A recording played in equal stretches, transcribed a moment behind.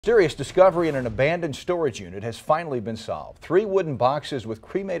Mysterious discovery in an abandoned storage unit has finally been solved. 3 wooden boxes with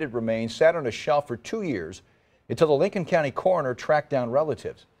cremated remains sat on a shelf for 2 years until the Lincoln County coroner tracked down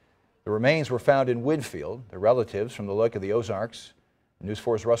relatives. The remains were found in Winfield. The relatives from the Lake of the Ozarks. News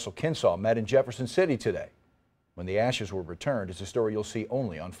 4's Russell Kinsall met in Jefferson City today. When the ashes were returned, it's a story you'll see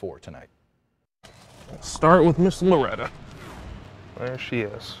only on 4 tonight. Start with Miss Loretta. There she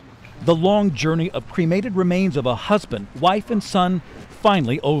is. The long journey of cremated remains of a husband, wife, and son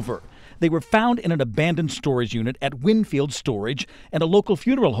finally over. They were found in an abandoned storage unit at Winfield Storage, and a local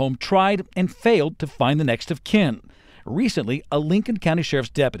funeral home tried and failed to find the next of kin. Recently, a Lincoln County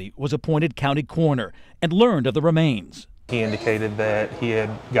Sheriff's deputy was appointed county coroner and learned of the remains. He indicated that he had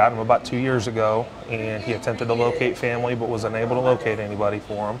gotten them about 2 years ago, and he attempted to locate family but was unable to locate anybody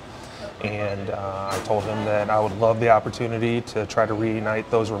for him. And I told him that I would love the opportunity to try to reunite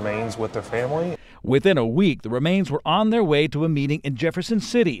those remains with their family. Within a week, the remains were on their way to a meeting in Jefferson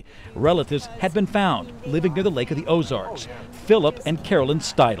City. Relatives had been found living near the Lake of the Ozarks. Phillip and Carolyn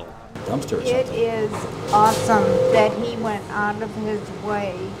Steidle. It is awesome that he went out of his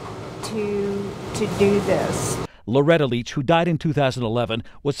way to do this. Loretta Leach, who died in 2011,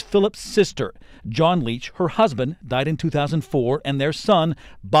 was Phillip's sister. John Leach, her husband, died in 2004, and their son,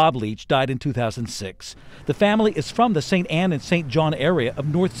 Bob Leach, died in 2006. The family is from the St. Anne and St. John area of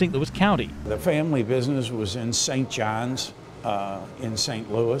North St. Louis County. The family business was in St. John's in St.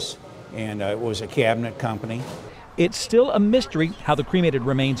 Louis, and it was a cabinet company. It's still a mystery how the cremated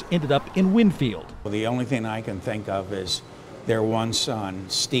remains ended up in Winfield. Well, the only thing I can think of is their one son,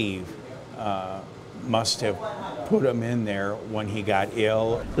 Steve, must have put him in there when he got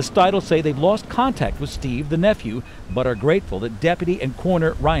ill. The Steidles say they've lost contact with Steve, the nephew, but are grateful that Deputy and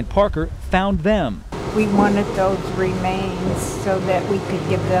Coroner Ryan Parker found them. We wanted those remains so that we could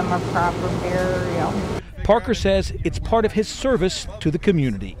give them a proper burial. Parker says it's part of his service to the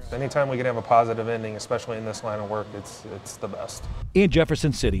community. Anytime we can have a positive ending, especially in this line of work, it's the best. In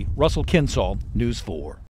Jefferson City, Russell Kinsall, News 4.